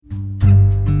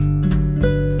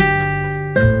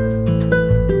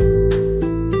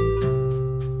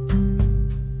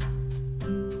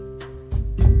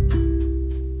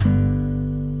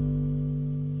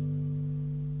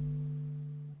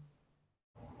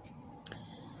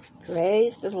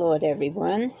Praise the Lord,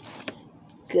 everyone.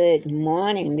 Good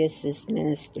morning. This is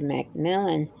Minister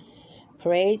Macmillan.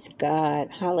 Praise God.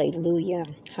 Hallelujah.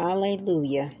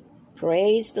 Hallelujah.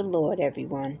 Praise the Lord,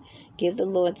 everyone. Give the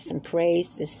Lord some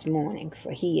praise this morning,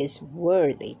 for he is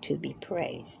worthy to be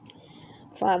praised.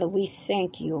 Father, we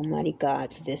thank you, Almighty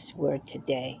God, for this word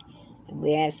today. And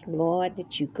we ask, Lord,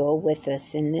 that you go with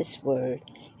us in this word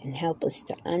and help us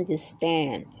to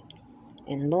understand.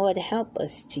 And Lord, help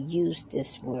us to use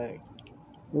this word.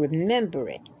 Remember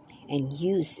it and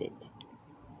use it.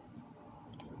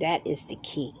 That is the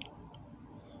key.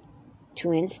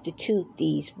 To institute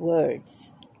these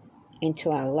words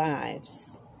into our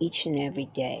lives each and every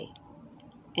day,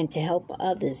 and to help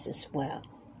others as well.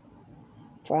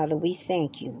 Father, we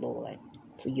thank you, Lord,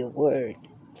 for your word,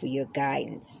 for your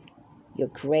guidance, your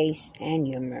grace, and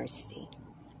your mercy,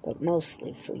 but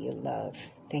mostly for your love.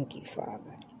 Thank you,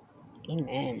 Father.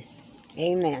 Amen.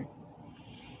 Amen.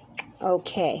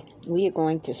 Okay, we are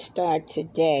going to start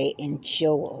today in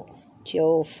Joel,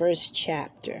 first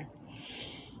chapter.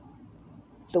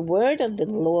 The word of the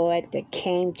Lord that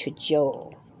came to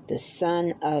Joel, the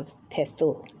son of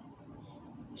Pethuel.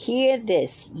 Hear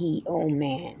this, ye O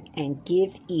man, and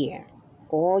give ear,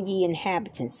 all ye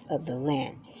inhabitants of the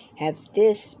land. Have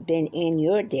this been in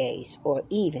your days, or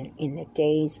even in the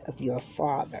days of your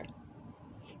father?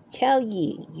 Tell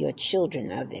ye your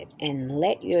children of it, and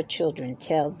let your children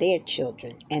tell their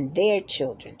children, and their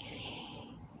children,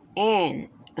 and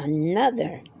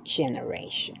another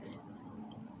generation,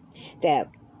 that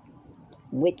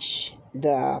which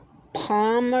the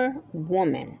palmer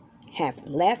woman hath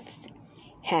left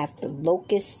hath the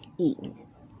locust eaten,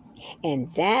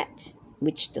 and that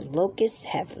which the locust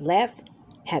hath left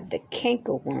hath the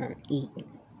cankerworm eaten,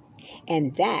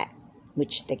 and that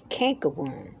which the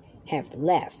cankerworm hath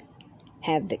left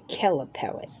have the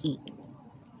caterpillar eaten.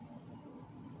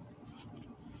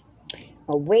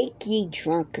 Awake, ye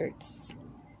drunkards,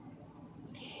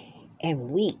 and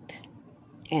weep,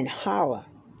 and holler,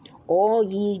 all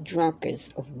ye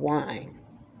drunkards of wine,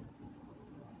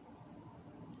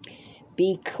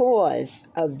 because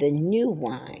of the new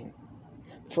wine,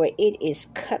 for it is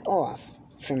cut off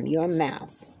from your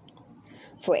mouth.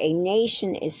 For a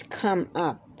nation is come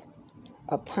up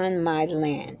upon my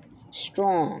land,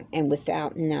 strong and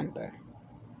without number,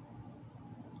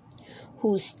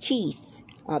 whose teeth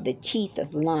are the teeth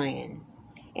of lion,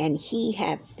 and he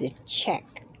hath the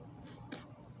cheek,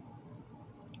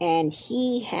 and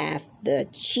he hath the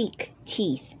cheek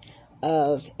teeth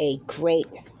of a great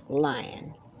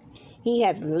lion. He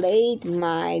hath laid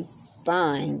my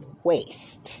vine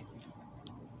waste,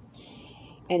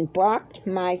 and barked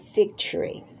my fig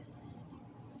tree.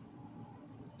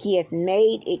 He hath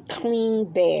made it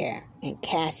clean bare, and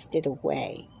cast it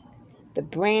away. The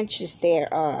branches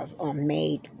thereof are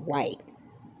made white.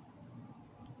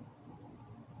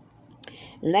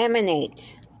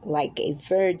 Laminate like a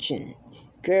virgin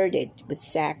girded with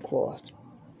sackcloth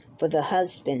for the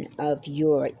husband of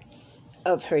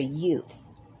her youth.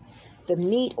 The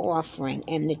meat offering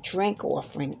and the drink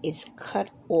offering is cut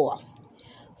off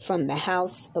from the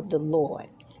house of the Lord.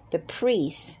 The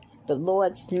priests, the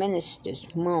Lord's ministers,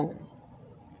 moan.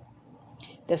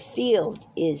 The field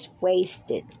is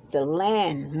wasted, the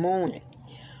land moaneth.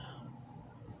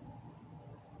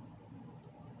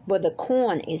 For the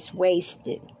corn is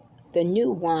wasted, the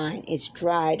new wine is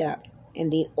dried up,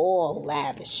 and the oil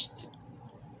lavished.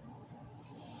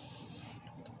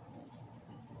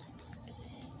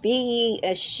 Be ye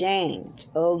ashamed,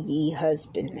 O ye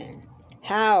husbandmen.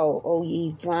 Howl, O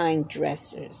ye vine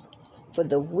dressers, for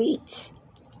the wheat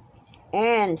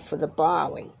and for the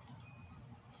barley,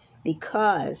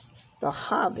 because the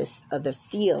harvest of the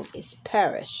field is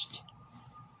perished.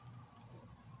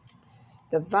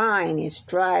 The vine is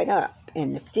dried up,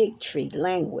 and the fig tree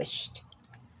languished.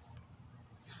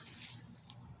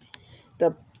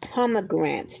 The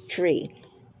pomegranate tree,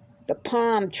 the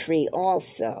palm tree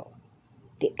also,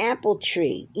 the apple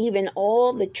tree, even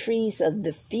all the trees of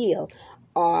the field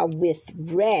are with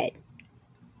red.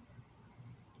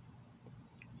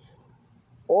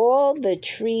 All the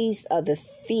trees of the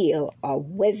field are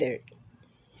withered,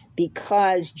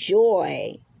 because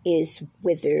joy is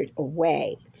withered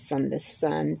away from the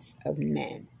sons of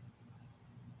men.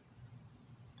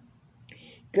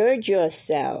 Gird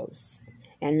yourselves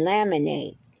and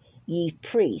laminate, ye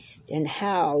priests, and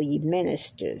howl, ye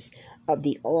ministers of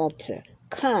the altar.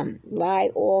 Come, lie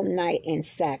all night in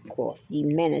sackcloth, ye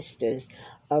ministers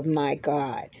of my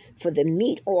God. For the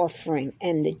meat offering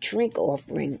and the drink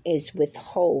offering is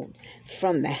withhold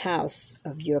from the house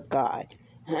of your God.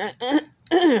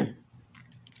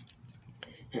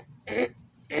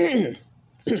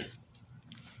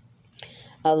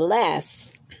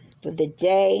 Alas, for the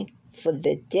day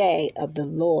of the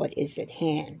Lord is at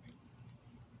hand,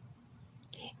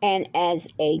 and as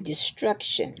a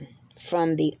destruction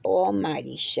from the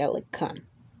Almighty shall it come.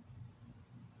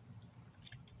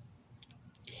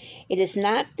 It is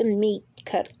not the meat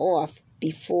cut off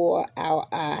before our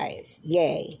eyes,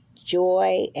 yea,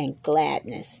 joy and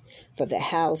gladness for the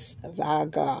house of our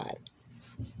God.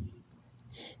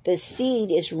 The seed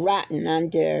is rotten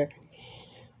under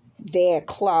their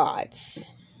clods.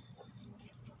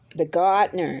 The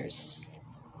gardeners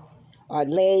are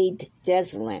laid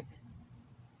desolate.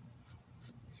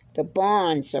 The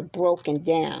barns are broken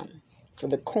down, for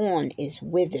the corn is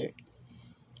withered.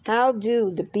 How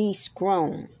do the beasts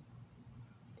groan?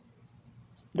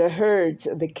 The herds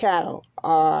of the cattle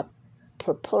are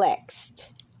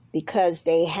perplexed, because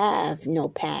they have no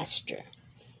pasture.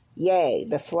 Yea,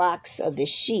 the flocks of the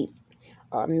sheep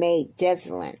are made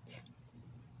desolate.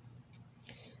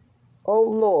 O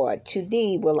Lord, to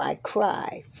thee will I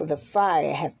cry, for the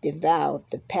fire hath devoured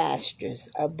the pastures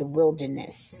of the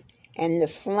wilderness, and the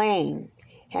flame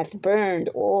hath burned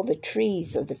all the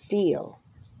trees of the field.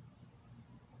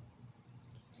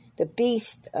 The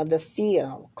beasts of the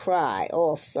field cry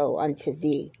also unto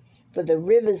thee, for the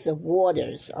rivers of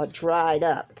waters are dried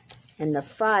up, and the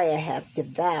fire hath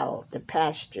devoured the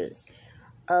pastures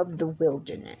of the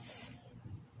wilderness.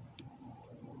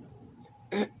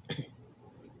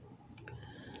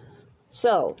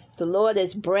 So the Lord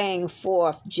is bringing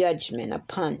forth judgment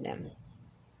upon them.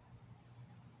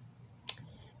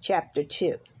 Chapter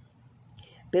 2.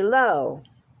 Blow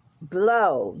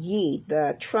ye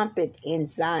the trumpet in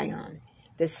Zion,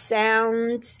 the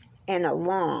sound and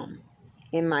alarm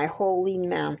in my holy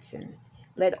mountain.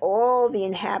 Let all the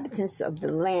inhabitants of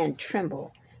the land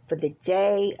tremble, for the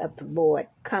day of the Lord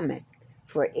cometh,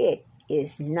 for it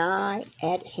is nigh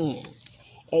at hand.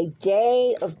 A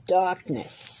day of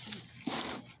darkness,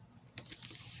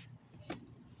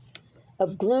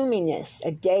 of gloominess,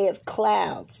 a day of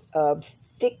clouds, of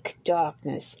thick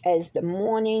darkness, as the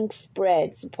morning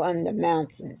spreads upon the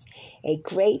mountains. A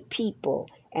great people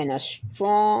and a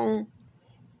strong.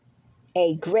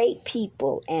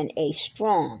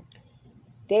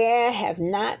 There have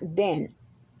not been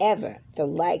ever the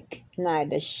like,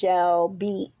 neither shall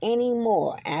be any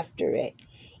more after it,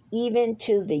 even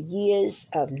to the years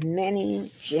of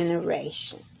many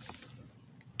generations.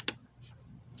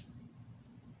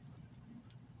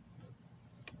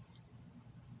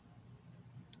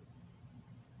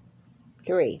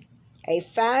 3. A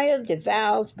fire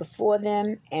devours before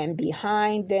them, and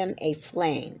behind them a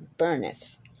flame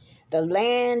burneth. The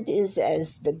land is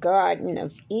as the garden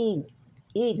of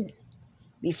Eden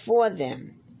before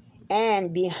them,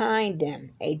 and behind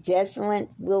them a desolate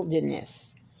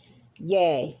wilderness.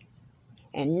 Yea,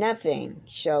 and nothing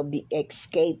shall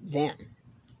escape them.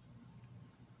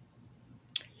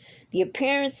 The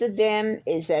appearance of them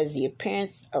is as the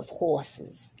appearance of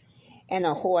horses and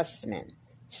a horseman.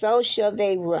 So shall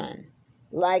they run.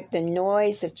 Like the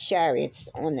noise of chariots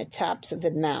on the tops of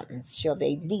the mountains shall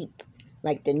they leap,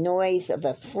 like the noise of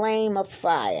a flame of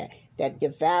fire that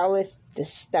devoureth the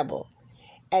stubble,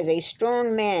 as a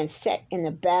strong man set in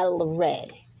a battle array.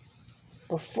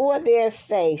 Before their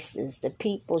faces the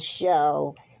people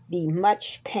shall be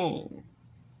much pain.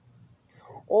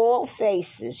 All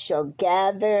faces shall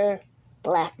gather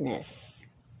blackness,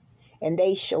 and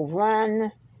they shall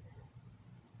run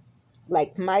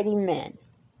like mighty men.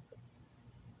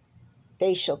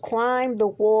 They shall climb the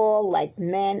wall like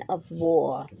men of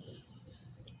war,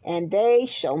 and they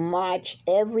shall march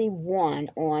every one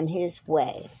on his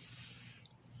way.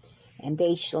 And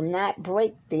they shall not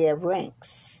break their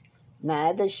ranks,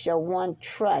 neither shall one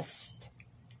trust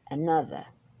another.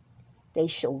 They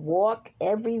shall walk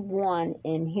every one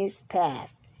in his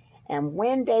path, and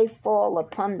when they fall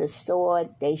upon the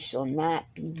sword, they shall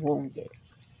not be wounded.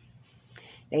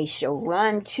 They shall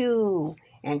run to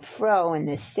and fro in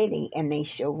the city, and they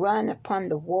shall run upon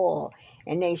the wall,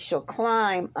 and they shall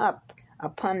climb up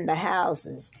upon the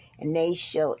houses, and they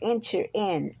shall enter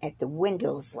in at the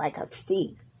windows like a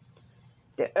thief.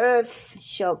 The earth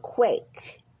shall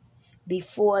quake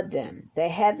before them, the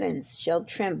heavens shall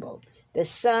tremble, the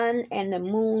sun and the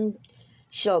moon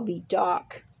shall be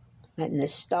dark, and the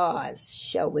stars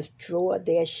shall withdraw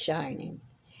their shining.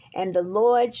 And the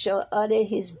Lord shall utter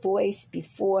his voice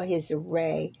before his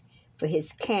array, for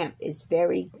his camp is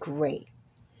very great.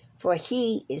 For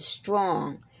he is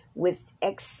strong, which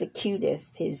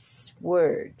executeth his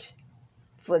word.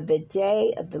 For the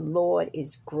day of the Lord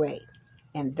is great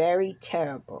and very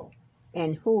terrible,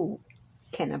 and who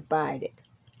can abide it?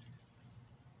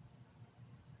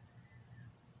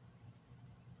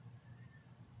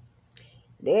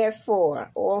 Therefore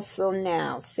also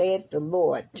now, saith the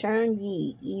Lord, turn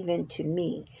ye even to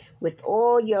me with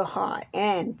all your heart,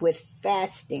 and with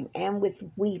fasting, and with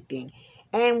weeping,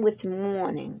 and with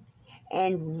mourning,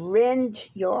 and rend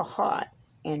your heart,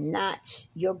 and not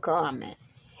your garment,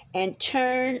 and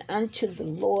turn unto the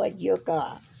Lord your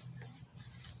God.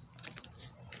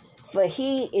 For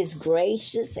he is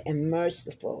gracious and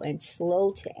merciful, and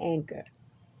slow to anger,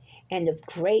 and of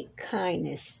great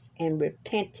kindness, and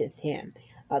repenteth him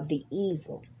of the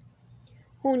evil.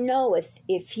 Who knoweth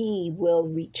if he will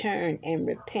return and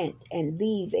repent, and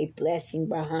leave a blessing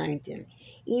behind him,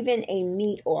 even a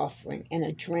meat offering and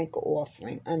a drink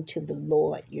offering unto the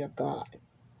Lord your God?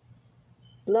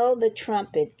 Blow the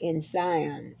trumpet in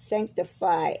Zion,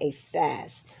 sanctify a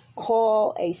fast,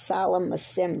 call a solemn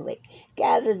assembly,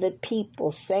 gather the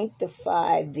people,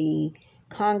 sanctify the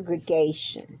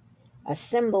congregation,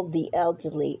 assemble the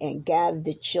elderly, and gather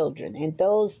the children, and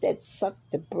those that suck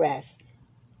the breast.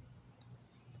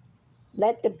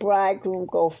 Let the bridegroom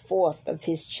go forth of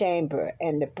his chamber,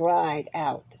 and the bride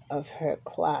out of her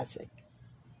closet.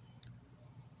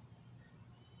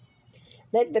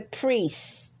 Let the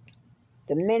priests,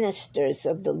 the ministers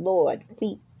of the Lord,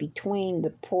 weep between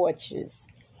the porches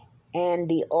and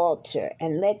the altar,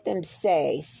 and let them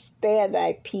say, spare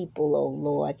thy people, O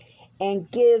Lord,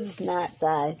 and give not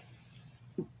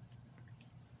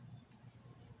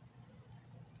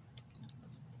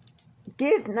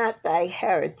thy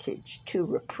heritage to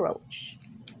reproach.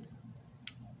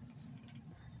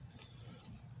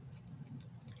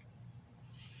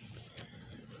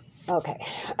 Okay.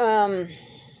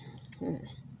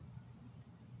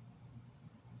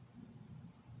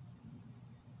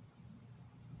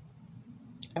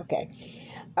 Okay.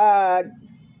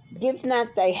 Give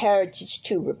not thy heritage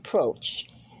to reproach,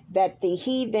 that the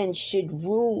heathen should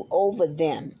rule over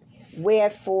them.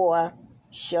 Wherefore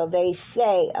shall they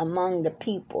say among the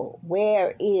people,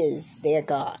 where is their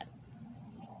God?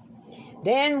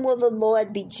 Then will the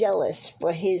Lord be jealous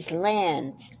for his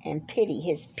land and pity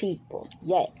his people.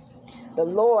 Yea, the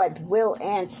Lord will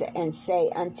answer and say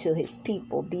unto his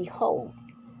people, behold,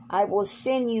 I will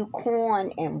send you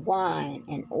corn and wine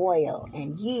and oil,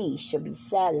 and ye shall be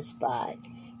satisfied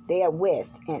therewith,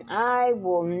 and I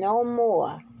will no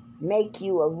more make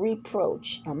you a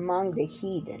reproach among the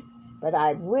heathen, but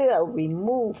I will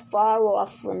remove far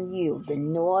off from you the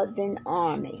northern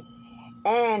army,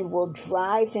 and will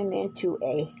drive him into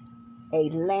a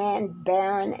land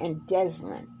barren and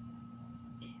desolate,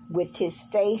 with his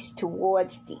face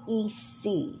towards the east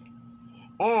sea,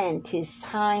 and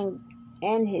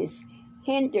his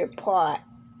hinder part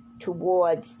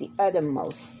towards the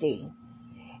uttermost sea.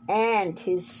 And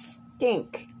his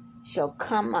stink shall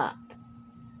come up,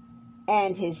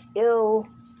 and his ill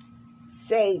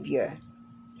savor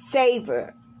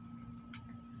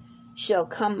shall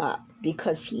come up,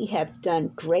 because he hath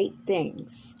done great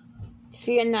things.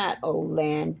 Fear not, O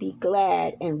land, be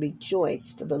glad and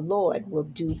rejoice, for the Lord will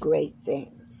do great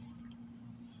things.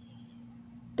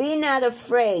 Be not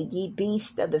afraid, ye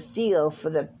beasts of the field, for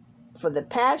the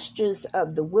pastures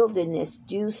of the wilderness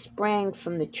do spring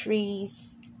from the tree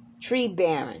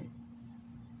bearing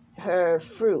her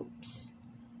fruits.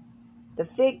 The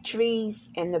fig trees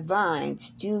and the vines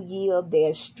do yield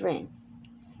their strength.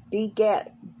 Be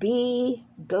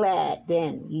glad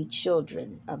then, ye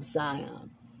children of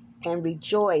Zion, and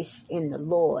rejoice in the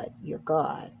Lord your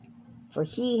God. For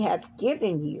he hath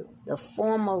given you the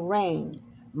former rain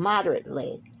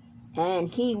moderately, and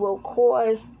he will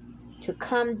cause to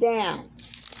come down.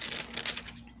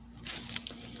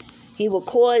 He will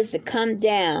cause to come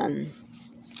down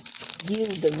you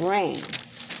the rain.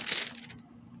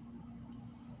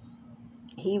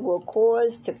 He will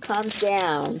cause to come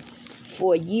down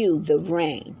for you the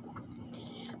rain,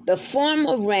 the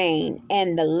former rain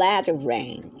and the latter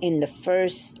rain in the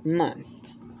first month.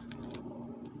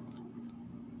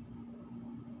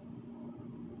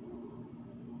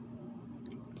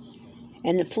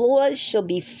 And the floors shall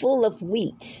be full of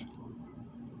wheat,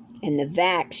 and the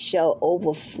vats shall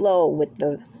overflow with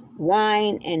the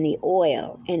wine and the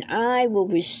oil. And I will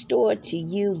restore to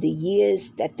you the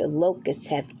years that the locusts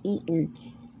have eaten,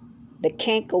 the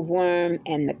cankerworm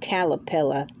and the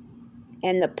caterpillar,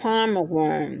 and the palmer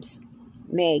worms,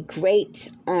 a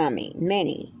great army,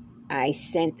 many I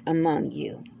sent among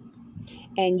you.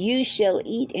 And you shall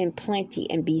eat in plenty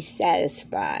and be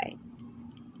satisfied,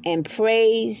 and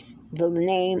praise the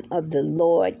name of the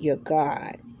Lord your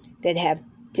God, that have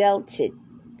dealt it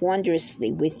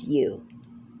wondrously with you,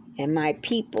 and my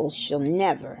people shall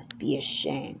never be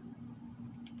ashamed.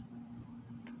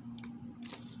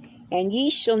 And ye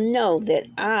shall know that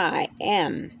I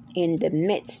am in the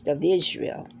midst of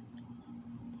Israel,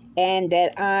 and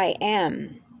that I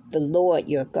am the Lord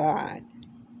your God,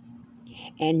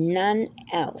 and none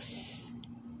else,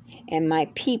 and my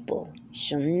people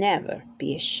shall never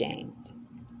be ashamed.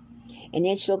 And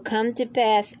it shall come to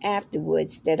pass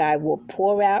afterwards that I will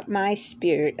pour out my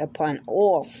spirit upon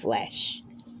all flesh,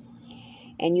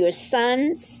 and your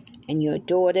sons and your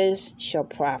daughters shall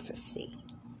prophesy.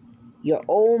 Your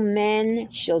old men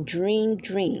shall dream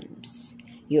dreams.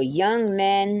 Your young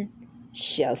men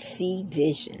shall see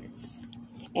visions.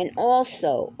 And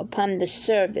also upon the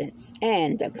servants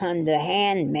and upon the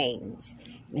handmaidens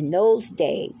in those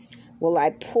days will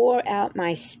I pour out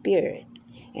my spirit,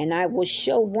 and I will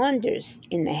show wonders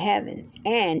in the heavens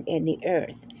and in the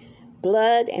earth,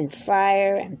 blood and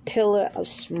fire and pillar of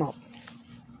smoke.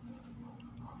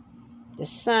 The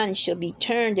sun shall be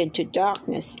turned into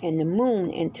darkness and the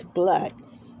moon into blood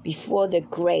before the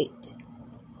great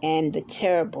and the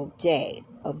terrible day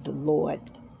of the Lord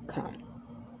come.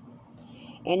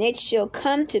 And it shall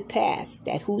come to pass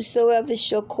that whosoever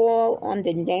shall call on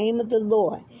the name of the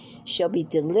Lord shall be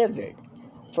delivered.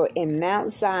 For in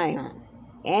Mount Zion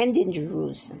and in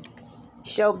Jerusalem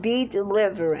shall be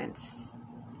deliverance,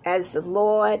 as the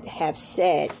Lord hath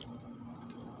said,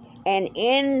 and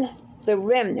in the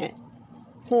remnant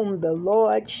whom the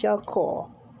Lord shall call.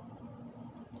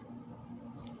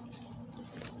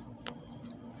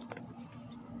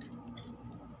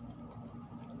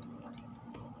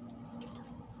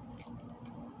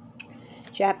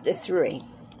 Chapter 3.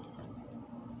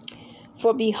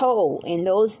 For behold, in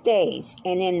those days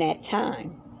and in that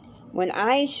time, when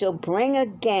I shall bring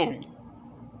again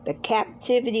the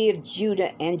captivity of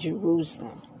Judah and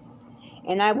Jerusalem,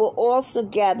 and I will also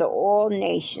gather all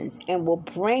nations, and will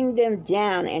bring them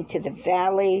down into the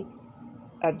valley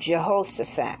of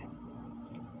Jehoshaphat,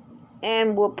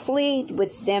 and will plead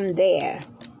with them there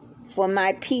for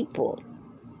my people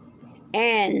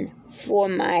and for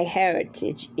my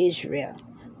heritage Israel,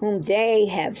 whom they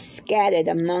have scattered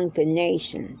among the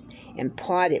nations and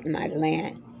parted my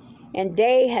land. And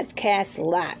they have cast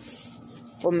lots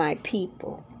for my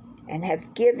people, and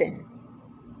have given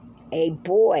a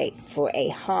boy for a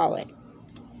harlot,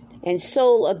 and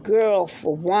sold a girl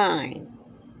for wine,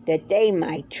 that they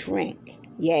might drink.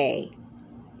 Yea,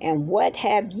 and what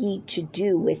have ye to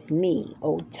do with me,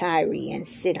 O Tyre and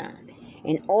Sidon,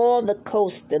 and all the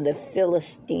coast of the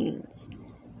Philistines?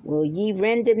 Will ye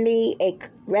render me a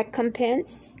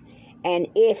recompense? And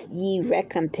if ye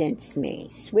recompense me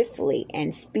swiftly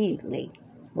and speedily,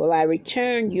 will I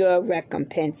return your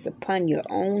recompense upon your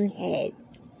own head.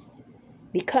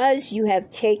 Because you have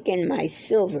taken my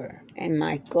silver and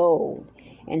my gold,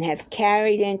 and have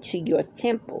carried into your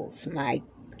temples my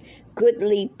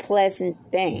goodly pleasant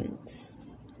things.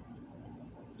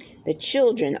 The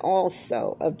children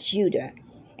also of Judah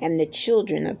and the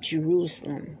children of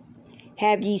Jerusalem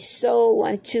have ye sold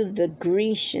unto the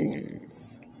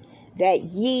Grecians, that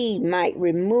ye might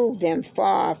remove them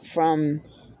far from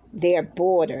their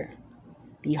border.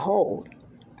 Behold,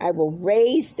 I will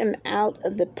raise them out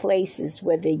of the places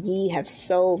whither ye have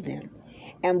sold them,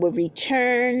 and will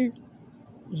return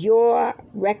your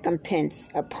recompense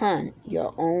upon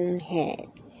your own head.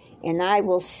 And I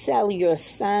will sell your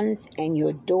sons and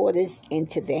your daughters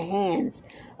into the hands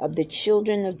of the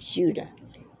children of Judah,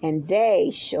 and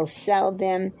they shall sell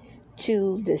them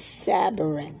to the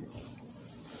Sabarans,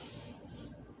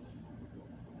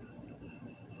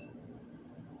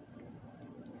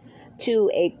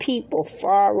 to a people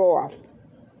far off,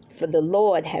 for the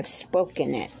Lord hath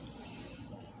spoken it.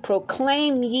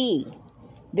 Proclaim ye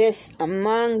this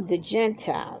among the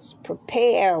Gentiles.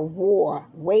 Prepare war,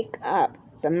 wake up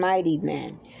the mighty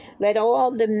men. Let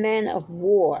all the men of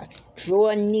war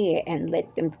draw near, and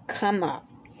let them come up.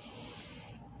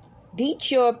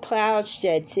 Beat your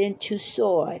plowshares into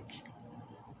swords,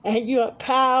 and your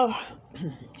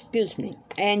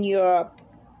and your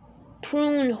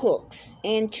prune hooks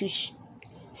into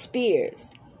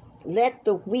spears. Let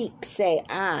the weak say,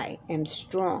 I am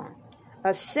strong.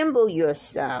 Assemble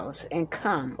yourselves and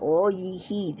come, all ye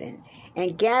heathen,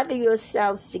 and gather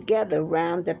yourselves together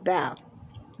round about.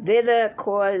 Thither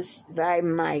cause thy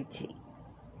mighty.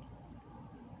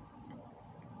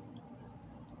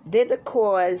 Thither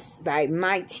cause thy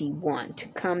mighty one to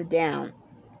come down,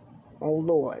 O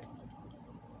Lord.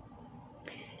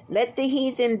 Let the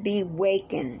heathen be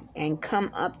wakened and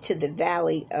come up to the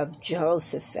valley of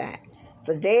Jehoshaphat,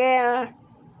 for there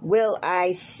will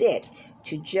I sit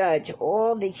to judge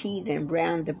all the heathen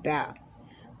round about.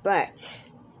 But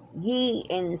ye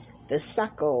in the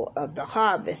suckle of the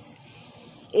harvest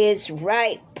is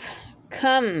ripe.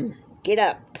 Come, get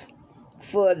up,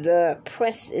 For the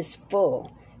press is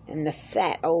full, and the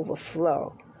fat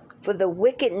overflow. For the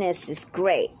wickedness is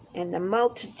great, and the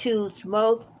multitudes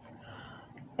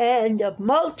and the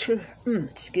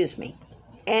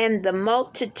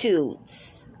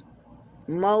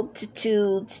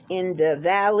multitudes in the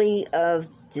valley of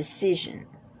decision.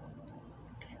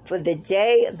 For the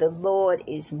day of the Lord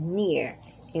is near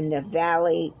in the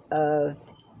valley of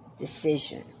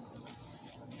decision.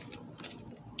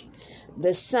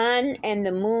 The sun and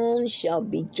the moon shall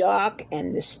be dark,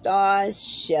 and the stars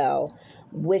shall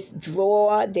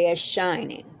withdraw their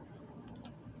shining.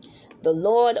 The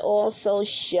Lord also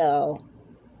shall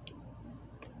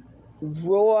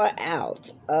roar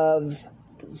out of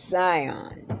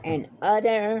Zion and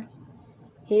utter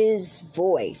his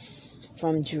voice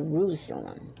from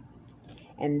Jerusalem,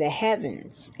 and the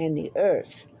heavens and the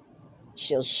earth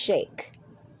shall shake.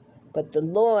 But the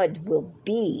Lord will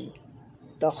be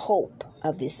the hope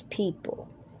of his people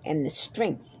and the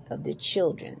strength of the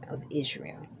children of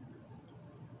Israel.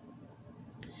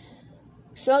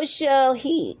 So shall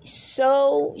ye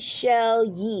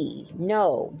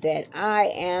know that I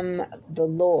am the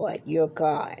Lord your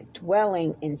God,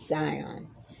 dwelling in Zion,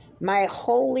 my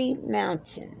holy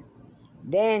mountain.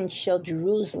 Then shall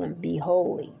Jerusalem be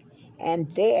holy, and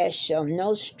there shall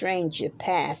no stranger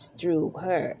pass through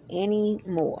her any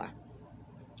more.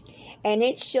 And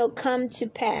it shall come to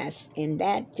pass in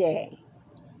that day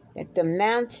that the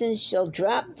mountains shall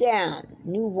drop down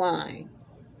new wine,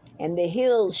 and the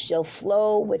hills shall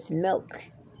flow with milk,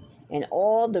 and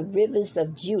all the rivers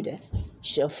of Judah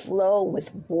shall flow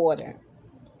with water.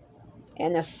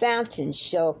 And a fountain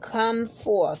shall come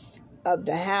forth of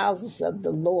the houses of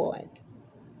the Lord,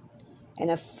 and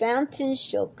a fountain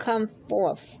shall come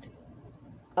forth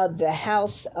of the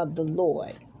house of the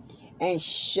Lord, and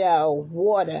shall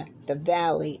water the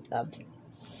valley of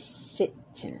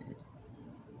Sittim.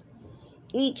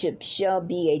 Egypt shall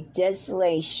be a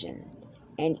desolation,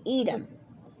 and Edom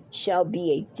shall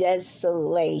be a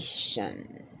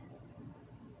desolation.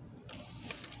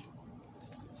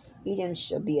 Edom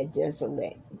shall be a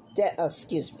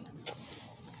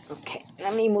Okay,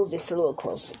 let me move this a little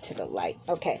closer to the light.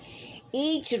 Okay.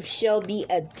 Egypt shall be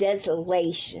a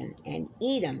desolation, and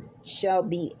Edom shall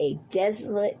be a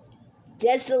desolate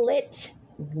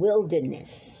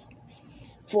wilderness,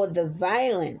 for the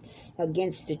violence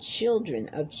against the children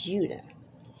of Judah,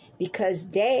 because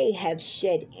they have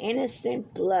shed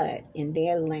innocent blood in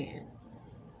their land.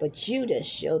 But Judah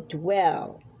shall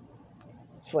dwell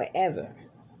forever,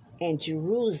 and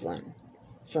Jerusalem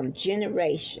from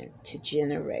generation to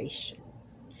generation.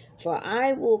 For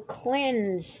I will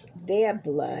cleanse their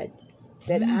blood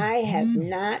that I have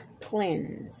not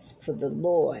cleansed, for the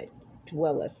Lord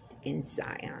dwelleth in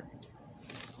Zion.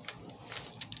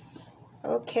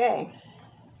 Okay.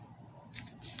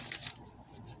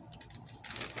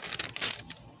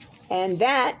 And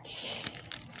that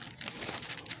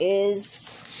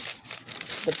is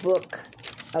the book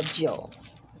of Joel.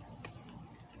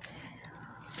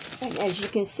 And as you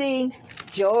can see,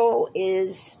 Joel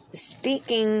is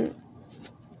speaking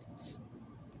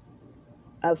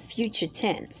of future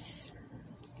tense,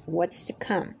 what's to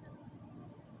come.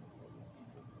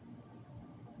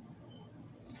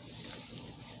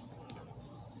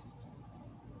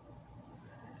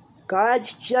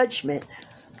 God's judgment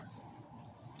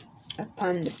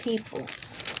upon the people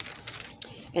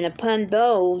and upon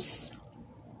those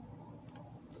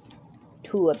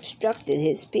who obstructed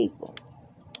his people,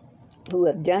 who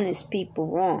have done his people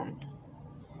wrong.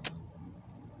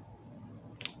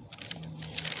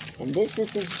 And this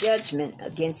is his judgment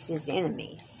against his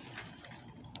enemies.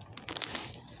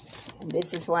 And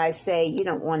this is why I say you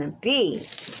don't want to be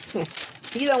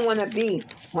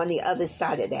on the other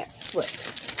side of that foot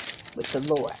with the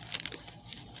Lord.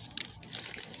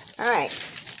 All right,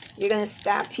 we're going to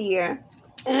stop here.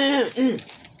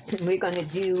 We're going to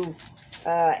do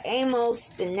Amos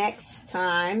the next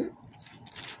time.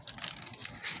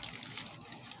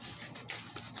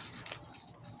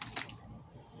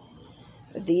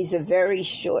 These are very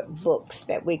short books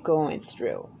that we're going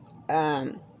through.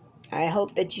 I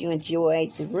hope that you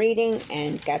enjoyed the reading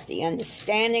and got the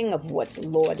understanding of what the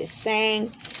Lord is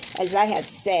saying. As I have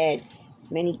said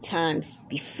many times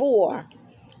before,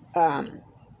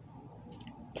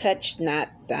 touch not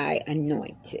thy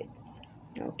anointed.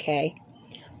 Okay?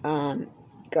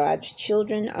 God's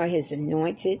children are his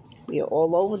anointed. We are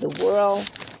all over the world.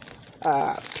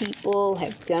 People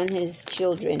have done his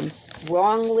children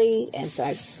wrongly, as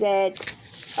I've said.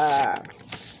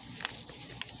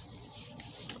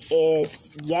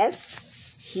 Is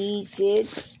yes, he did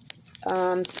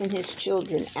sent his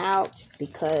children out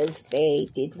because they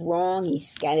did wrong. He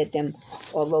scattered them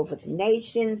all over the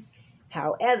nations.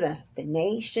 However, the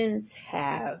nations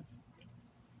have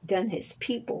done his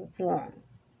people wrong,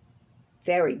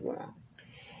 very wrong.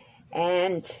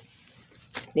 And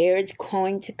there is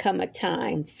going to come a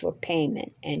time for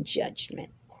payment and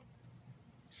judgment.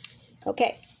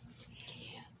 Okay.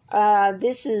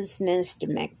 This is Minister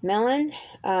McMillan.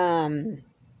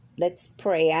 Let's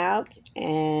pray out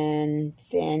and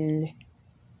then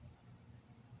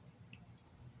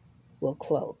we'll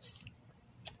close.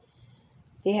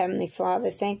 Dear Heavenly Father,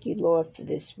 thank you, Lord, for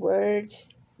this word.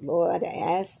 Lord,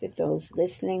 I ask that those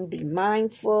listening be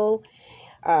mindful.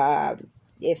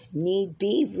 If need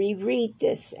be, reread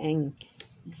this and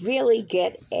really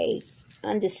get a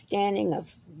understanding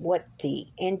of what the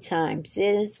end times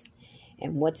is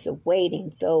and what's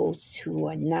awaiting those who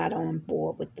are not on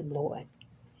board with the Lord.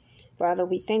 Father,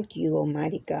 we thank you,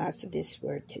 Almighty God, for this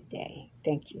word today.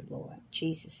 Thank you, Lord. In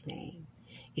Jesus' name.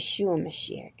 Yeshua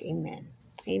Mashiach. Amen.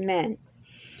 Amen.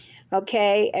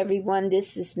 Okay, everyone,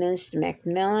 this is Minister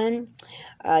McMillan.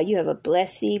 You have a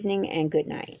blessed evening and good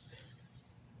night.